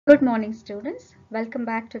Good morning students, welcome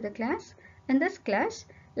back to the class. In this class,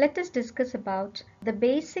 let us discuss about the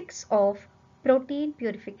basics of protein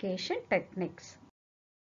purification techniques.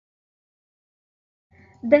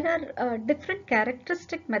 There are different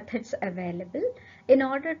characteristic methods available in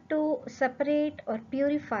order to separate or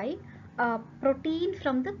purify protein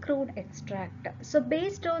from the crude extract. So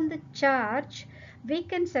based on the charge, we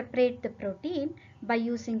can separate the protein by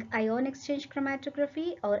using ion exchange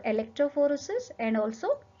chromatography or electrophoresis and also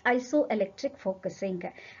isoelectric focusing.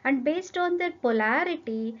 And based on their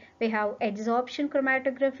polarity, we have adsorption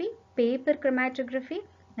chromatography, paper chromatography,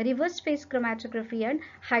 reverse phase chromatography and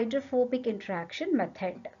hydrophobic interaction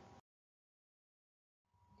method.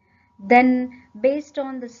 Then based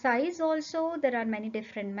on the size also, there are many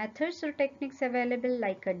different methods or techniques available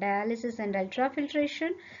like dialysis and ultrafiltration,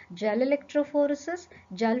 gel electrophoresis,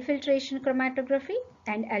 gel filtration chromatography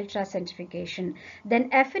and ultracentrifugation. Then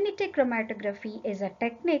affinity chromatography is a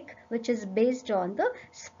technique which is based on the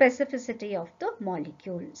specificity of the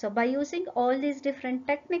molecule. So by using all these different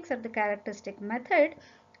techniques or the characteristic method,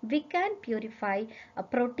 we can purify a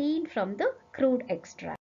protein from the crude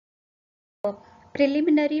extract.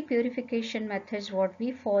 Preliminary purification methods what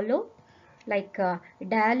we follow, like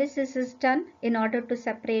dialysis is done in order to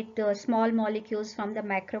separate the small molecules from the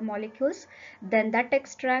macromolecules. Then that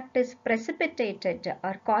extract is precipitated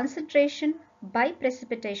or concentration by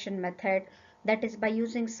precipitation method, that is by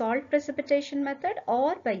using salt precipitation method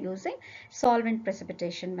or by using solvent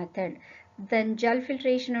precipitation method. Then gel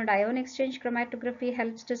filtration and ion exchange chromatography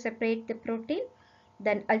helps to separate the protein.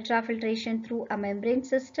 Then ultrafiltration through a membrane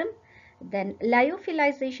system. Then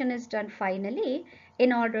lyophilization is done finally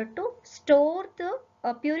in order to store the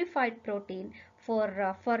purified protein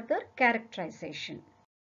for further characterization.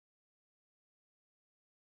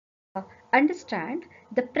 Understand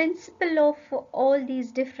the principle of all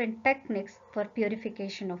these different techniques for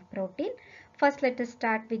purification of protein. First, let us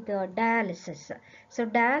start with the dialysis. So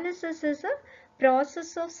dialysis is a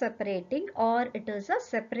process of separating, or it is a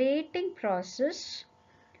separating process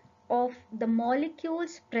of the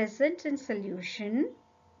molecules present in solution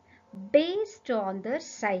based on their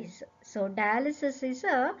size. So dialysis is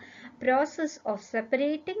a process of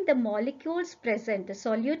separating the molecules present, the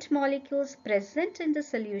solute molecules present in the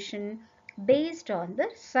solution based on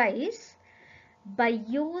their size by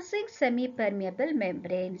using semi-permeable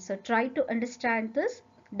membrane. So try to understand this.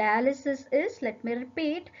 Dialysis is, let me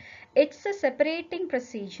repeat, it's a separating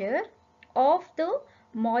procedure of the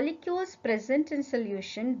molecules present in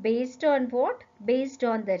solution based on what? Based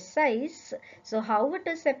on their size. So how it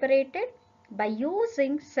is separated? By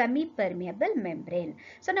using semi-permeable membrane.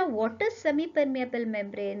 So now what is semi-permeable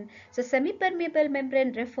membrane? So semi-permeable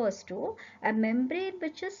membrane refers to a membrane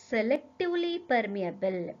which is selectively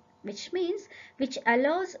permeable, which means which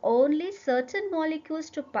allows only certain molecules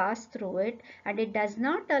to pass through it, and it does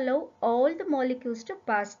not allow all the molecules to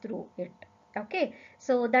pass through it. Okay,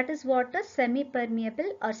 so that is what a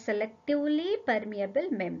semi-permeable or selectively permeable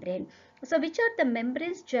membrane. So which are the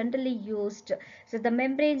membranes generally used? So the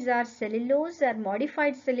membranes are cellulose or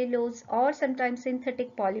modified cellulose, or sometimes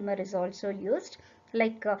synthetic polymer is also used,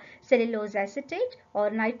 like cellulose acetate or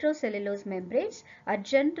nitrocellulose membranes are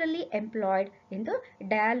generally employed in the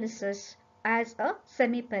dialysis as a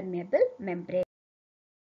semi-permeable membrane.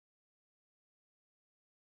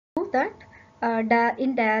 Know that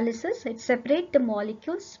in dialysis, it separates the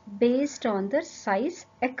molecules based on their size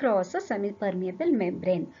across a semi-permeable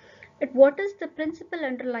membrane. But what is the principle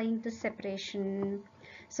underlying this separation?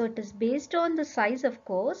 So it is based on the size, of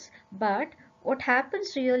course, but what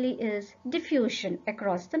happens really is diffusion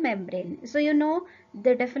across the membrane. So you know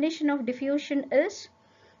the definition of diffusion is,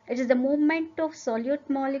 it is the movement of solute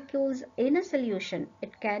molecules in a solution.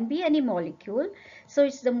 It can be any molecule. So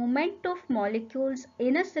it's the movement of molecules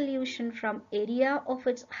in a solution from area of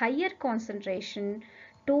its higher concentration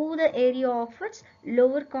to the area of its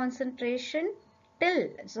lower concentration till.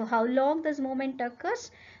 So how long this movement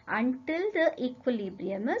occurs? Until the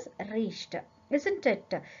equilibrium is reached, isn't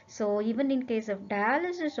it? So even in case of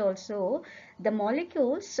dialysis also, the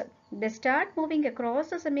molecules, they start moving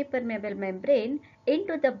across the semi-permeable membrane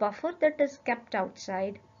into the buffer that is kept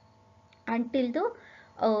outside until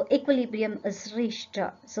the equilibrium is reached.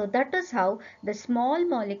 So that is how the small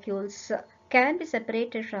molecules can be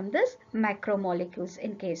separated from this macromolecules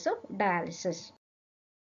in case of dialysis.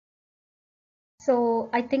 So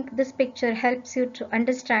I think this picture helps you to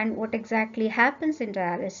understand what exactly happens in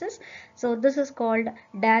dialysis. So this is called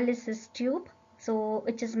dialysis tube. So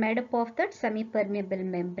which is made up of that semi-permeable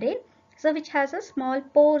membrane. So which has a small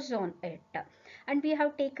pores on it. and we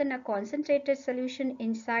have taken a concentrated solution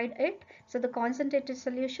inside it. So the concentrated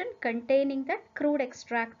solution containing that crude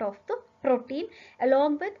extract of the protein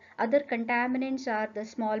along with other contaminants are the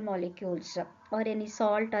small molecules or any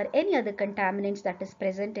salt or any other contaminants that is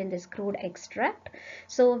present in this crude extract.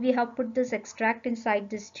 So we have put this extract inside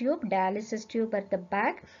this tube, dialysis tube at the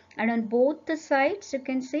back, and on both the sides you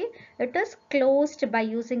can see it is closed by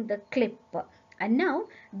using the clip. And now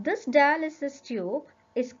this dialysis tube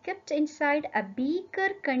is kept inside a beaker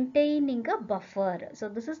containing a buffer. So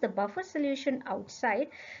this is the buffer solution outside,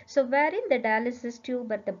 so wherein the dialysis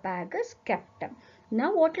tube at the back is kept.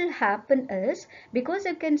 Now what will happen is, because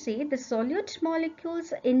you can see the solute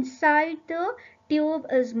molecules inside the tube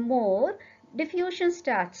is more, diffusion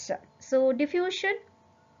starts. So diffusion,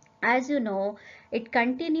 as you know, it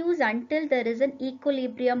continues until there is an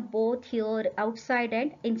equilibrium both here outside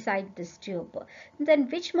and inside this tube. Then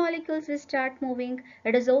which molecules will start moving?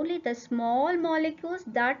 It is only the small molecules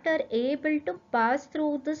that are able to pass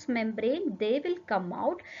through this membrane, they will come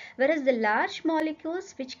out, whereas the large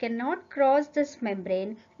molecules which cannot cross this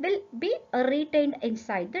membrane will be retained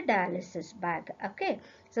inside the dialysis bag. Okay,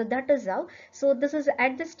 so that is how. So this is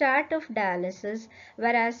at the start of dialysis,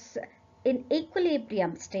 whereas in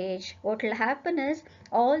equilibrium stage, what will happen is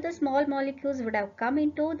all the small molecules would have come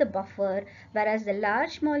into the buffer, whereas the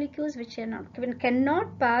large molecules which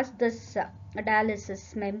cannot pass this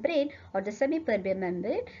dialysis membrane or the semi-permeable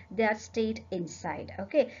membrane, they are stayed inside.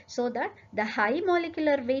 Okay, so that the high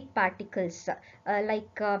molecular weight particles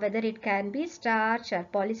whether it can be starch or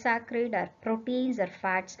polysaccharide or proteins or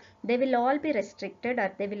fats, they will all be restricted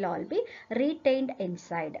or they will all be retained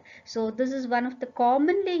inside. So this is one of the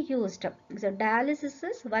commonly used, so dialysis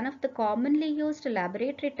is one of the commonly used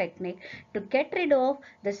laboratory technique to get rid of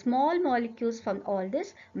the small molecules from all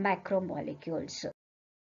these macromolecules.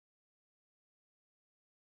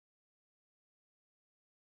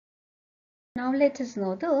 Now let us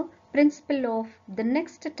know the principle of the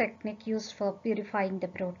next technique used for purifying the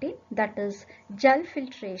protein, that is gel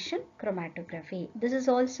filtration chromatography. This is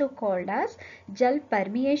also called as gel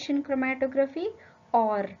permeation chromatography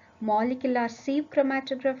or molecular sieve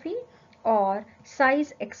chromatography or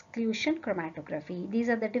size exclusion chromatography. These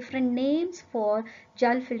are the different names for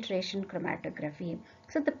gel filtration chromatography.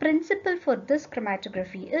 So the principle for this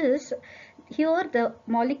chromatography is, here the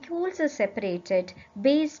molecules are separated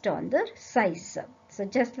based on the size. So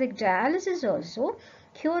just like dialysis also,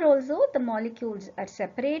 here also the molecules are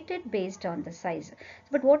separated based on the size.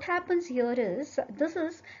 But what happens here is, this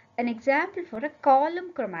is an example for a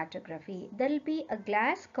column chromatography. There will be a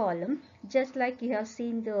glass column, just like you have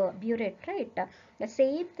seen the burette, right? The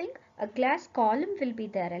same thing, a glass column will be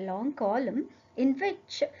there, a long column, in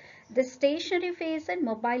which the stationary phase and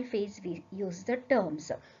mobile phase, we use the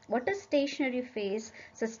terms. What is stationary phase?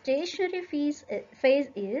 So stationary phase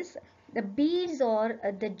is the beads or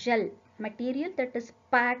the gel material that is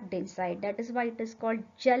packed inside. That is why it is called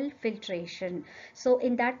gel filtration. So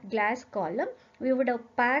in that glass column, we would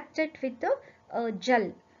have packed it with the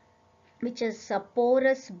gel, which is a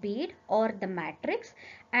porous bead or the matrix,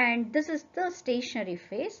 and this is the stationary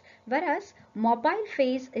phase, whereas mobile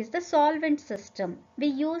phase is the solvent system. We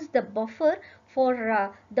use the buffer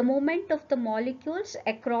for the movement of the molecules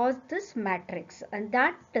across this matrix, and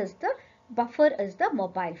that is the buffer is the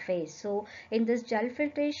mobile phase. So in this gel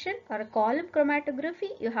filtration or a column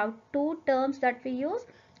chromatography, you have two terms that we use,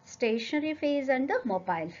 stationary phase and the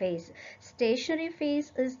mobile phase. Stationary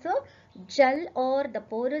phase is the gel or the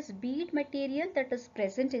porous bead material that is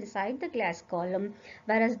present inside the glass column,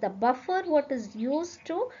 whereas the buffer, what is used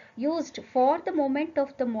for the movement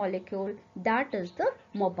of the molecule, that is the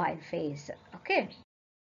mobile phase. Okay.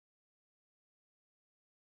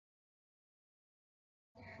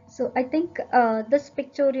 So I think this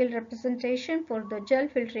pictorial representation for the gel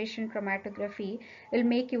filtration chromatography will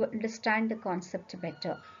make you understand the concept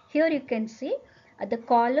better. Here you can see the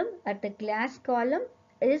column at the glass column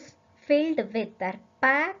is filled with or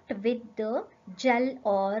packed with the gel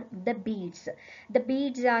or the beads. The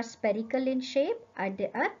beads are spherical in shape and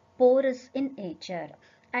they are porous in nature.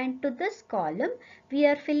 And to this column we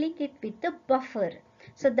are filling it with the buffer.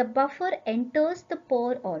 So the buffer enters the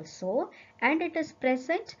pore also, and it is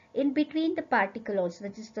present in between the particle also,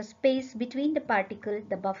 that is the space between the particle.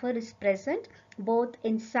 The buffer is present both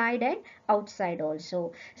inside and outside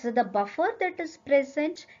also. So the buffer that is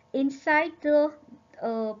present inside the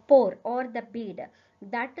pore or the bead,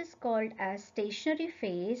 that is called as stationary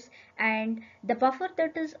phase, and the buffer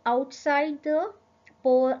that is outside the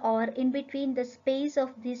pore or in between the space of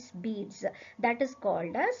these beads, that is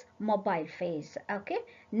called as mobile phase. Okay,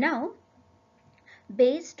 now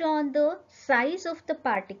based on the size of the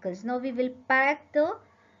particles. Now we will pack the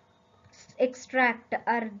extract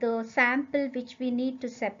or the sample which we need to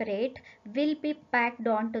separate will be packed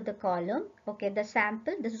onto the column. Okay, the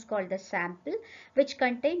sample, this is called the sample, which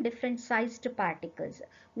contain different sized particles.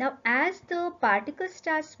 Now as the particle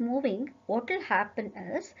starts moving, what will happen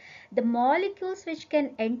is the molecules which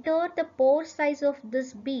can enter the pore size of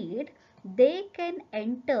this bead, they can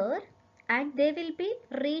enter and they will be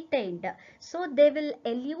retained, so they will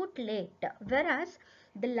elute late, whereas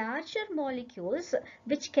the larger molecules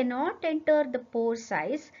which cannot enter the pore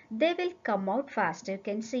size, they will come out faster. You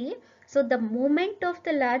can see, so the movement of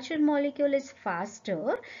the larger molecule is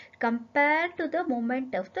faster compared to the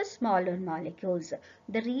movement of the smaller molecules.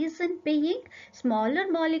 The reason being, smaller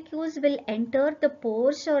molecules will enter the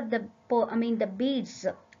pores or the beads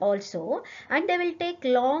also, and they will take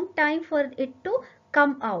long time for it to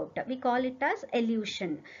come out. We call it as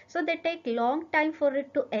elution. So they take long time for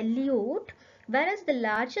it to elute, whereas the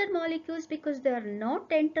larger molecules, because they are not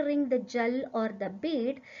entering the gel or the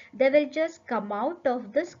bead, they will just come out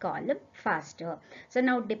of this column faster. So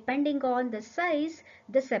now depending on the size,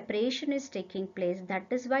 the separation is taking place. That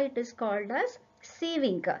is why it is called as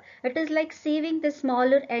sieving. It is like sieving the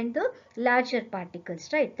smaller and the larger particles,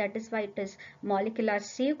 right? That is why it is molecular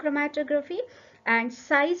sieve chromatography and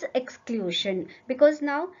size exclusion, because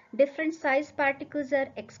now different size particles are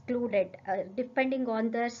excluded depending on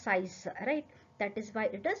their size, right? That is why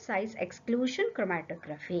it is size exclusion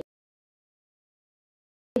chromatography.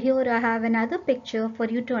 Here I have another picture for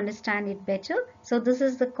you to understand it better. So this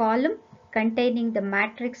is the column containing the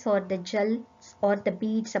matrix or the gels or the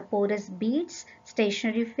beads, porous beads,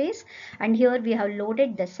 stationary phase, and here we have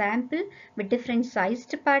loaded the sample with different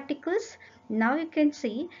sized particles. Now you can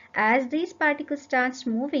see, as these particles starts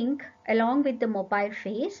moving along with the mobile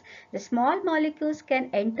phase, the small molecules can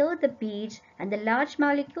enter the beads, and the large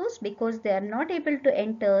molecules, because they are not able to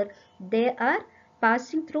enter, they are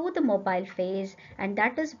passing through the mobile phase, and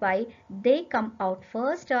that is why they come out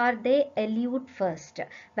first or they elute first,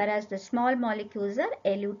 whereas the small molecules are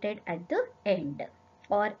eluted at the end,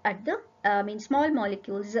 or at the small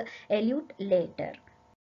molecules elute later.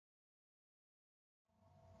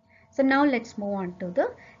 So now let's move on to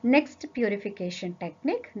the next purification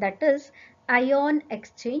technique, that is ion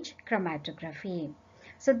exchange chromatography.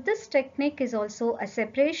 So this technique is also a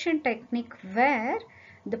separation technique where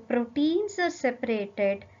the proteins are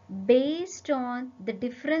separated based on the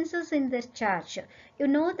differences in their charge. You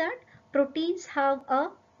know that proteins have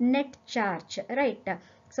a net charge, right?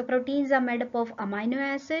 So proteins are made up of amino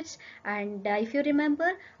acids, and if you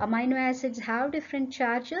remember, amino acids have different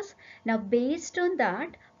charges. Now based on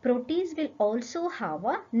that, proteins will also have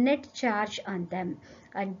a net charge on them,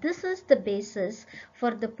 and this is the basis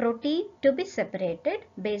for the protein to be separated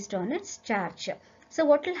based on its charge. So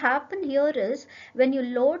what will happen here is, when you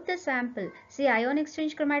load the sample, see, ion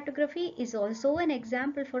exchange chromatography is also an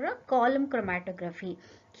example for a column chromatography.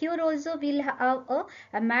 Here also we'll have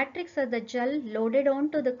a matrix or the gel loaded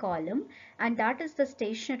onto the column, and that is the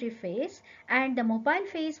stationary phase, and the mobile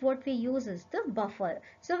phase what we use is the buffer.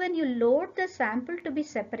 So when you load the sample to be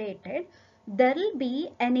separated, there will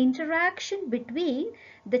be an interaction between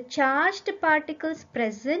the charged particles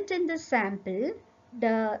present in the sample,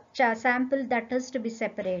 the sample that is to be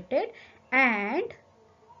separated, and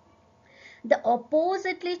the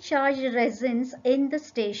oppositely charged resins in the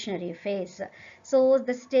stationary phase. So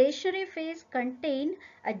the stationary phase contain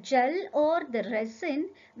a gel or the resin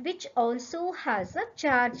which also has a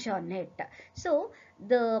charge on it. So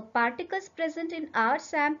the particles present in our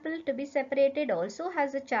sample to be separated also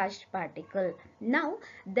has a charged particle. Now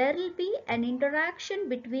there will be an interaction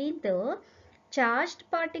between the charged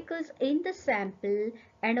particles in the sample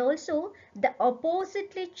and also the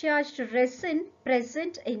oppositely charged resin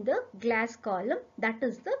present in the glass column, that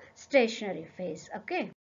is the stationary phase. Okay.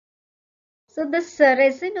 So this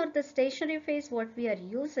resin or the stationary phase what we are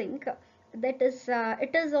using, that is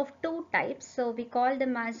it is of two types, so we call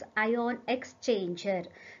them as ion exchanger.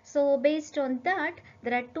 So based on that,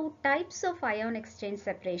 there are two types of ion exchange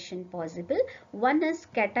separation possible. One is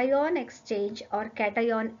cation exchange or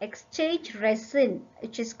cation exchange resin,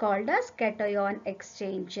 which is called as cation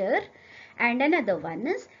exchanger, and another one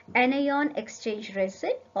is anion exchange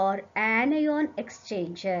resin or anion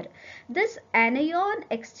exchanger. This anion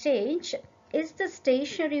exchange is the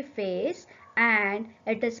stationary phase and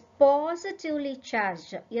it is positively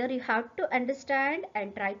charged. Here you have to understand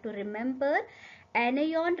and try to remember,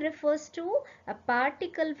 anion refers to a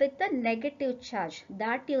particle with a negative charge,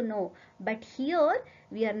 that you know, but here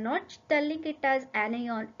we are not telling it as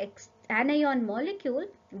anion molecule,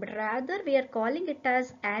 but rather we are calling it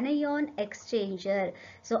as anion exchanger.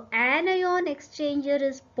 So anion exchanger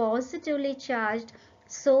is positively charged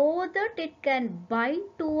so that it can bind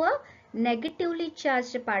to a negatively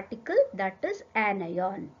charged particle, that is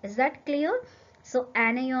anion. Is that clear? So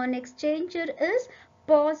anion exchanger is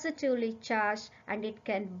positively charged and it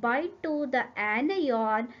can bind to the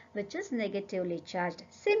anion which is negatively charged.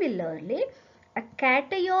 Similarly, a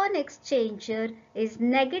cation exchanger is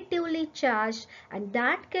negatively charged and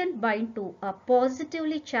that can bind to a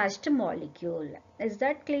positively charged molecule. Is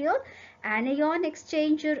that clear? Anion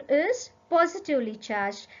exchanger is positively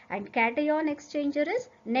charged and cation exchanger is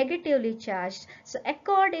negatively charged. So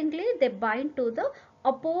accordingly, they bind to the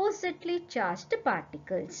oppositely charged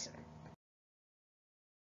particles.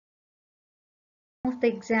 Of the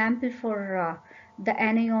example for the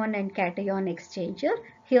anion and cation exchanger.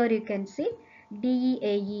 Here you can see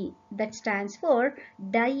DEAE, that stands for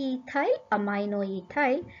diethyl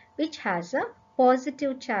aminoethyl, which has a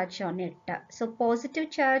positive charge on it. So positive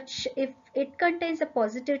charge, if it contains a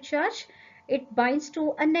positive charge, it binds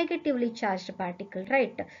to a negatively charged particle,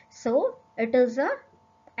 right? So it is a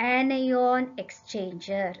anion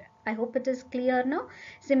exchanger. I hope it is clear now.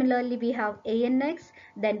 Similarly, we have ANX,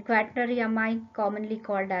 then quaternary amine, commonly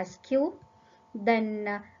called as Q.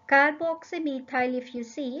 Then carboxymethyl, if you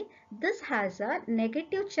see, this has a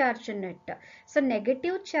negative charge in it. So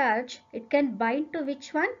negative charge, it can bind to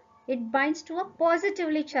which one? It binds to a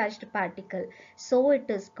positively charged particle. So it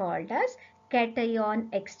is called as cation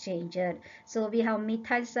exchanger. So we have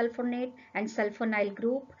methyl sulfonate and sulfonyl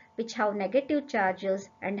group which have negative charges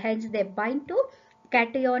and hence they bind to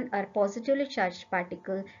cation or positively charged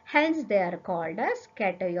particle, hence they are called as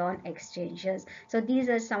cation exchangers. So these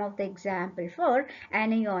are some of the examples for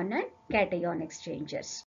anion and cation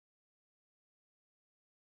exchangers.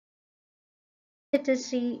 Let us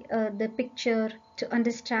see the picture to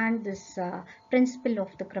understand this principle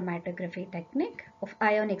of the chromatography technique of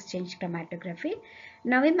ion exchange chromatography.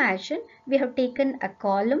 Now imagine we have taken a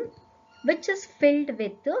column which is filled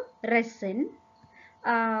with the resin,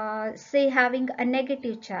 say having a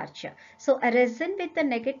negative charge. So a resin with a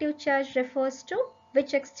negative charge refers to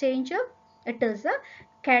which exchanger? It is a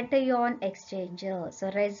cation exchanger.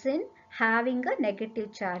 So resin having a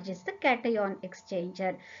negative charge is the cation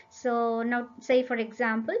exchanger. So now say for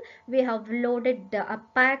example, we have loaded,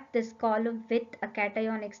 packed this column with a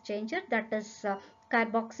cation exchanger, that is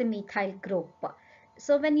carboxymethyl group.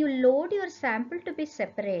 So when you load your sample to be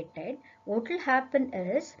separated, what will happen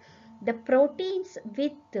is the proteins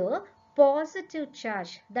with the positive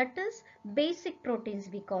charge, that is basic proteins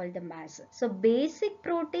we call them as. So basic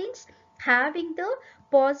proteins having the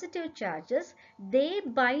positive charges, they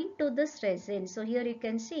bind to this resin. So here you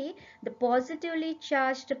can see the positively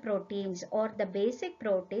charged proteins or the basic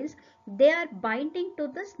proteins, they are binding to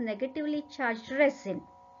this negatively charged resin,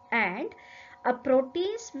 and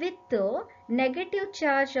proteins with the negative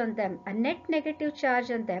charge on them, a net negative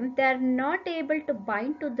charge on them, they are not able to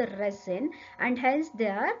bind to the resin and hence they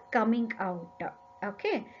are coming out.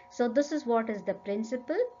 Okay, so this is what is the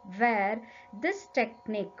principle where this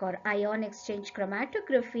technique or ion exchange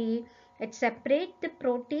chromatography, it separates the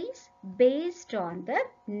proteins based on the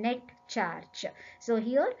net charge. So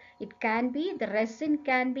here it can be, the resin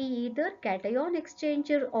can be either cation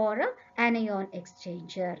exchanger or a anion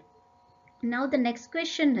exchanger. Now the next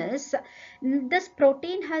question is, this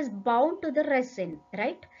protein has bound to the resin,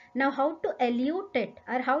 right? Now how to elute it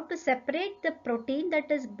or how to separate the protein that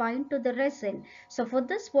is bound to the resin? So for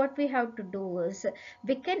this what we have to do is,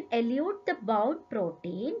 we can elute the bound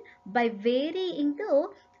protein by varying the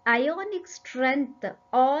ionic strength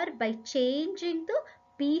or by changing the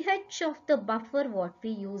pH of the buffer what we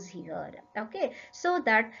use here. Okay, so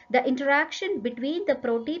that the interaction between the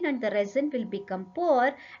protein and the resin will become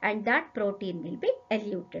poor and that protein will be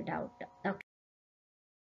eluted out. Okay.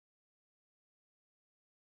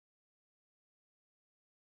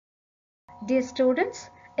 Dear students,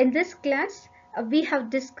 in this class we have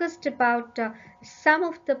discussed about some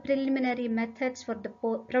of the preliminary methods for the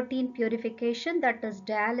protein purification, that is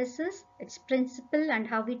dialysis, its principle and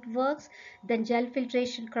how it works, then gel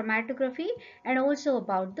filtration chromatography, and also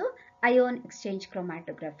about the ion exchange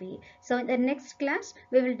chromatography. So in the next class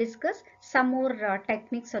we will discuss some more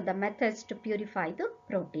techniques or the methods to purify the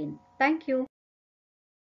protein. Thank you.